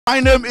My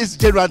name is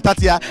Jeneral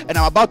Ntatia, and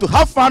I'm about to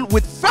have fun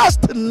with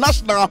First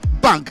National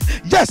Bank.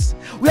 Yes,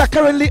 we are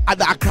currently at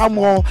the Accra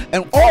Mall,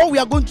 and all we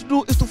are going to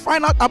do is to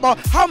find out about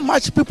how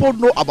much people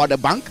know about the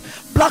bank,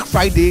 Black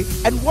Friday,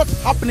 and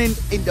what's happening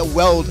in the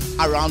world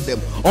around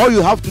them. All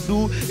you have to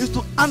do is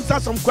to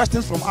answer some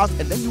questions from us,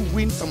 and then you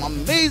win some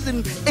amazing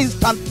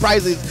instant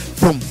prizes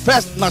from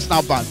First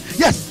National Bank.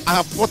 Yes, I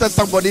have spotted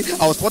somebody.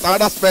 I will spot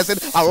another person.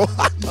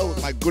 Oh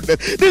my goodness,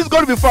 this is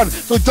going to be fun.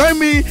 So join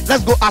me.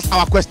 Let's go ask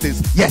our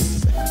questions. Yes.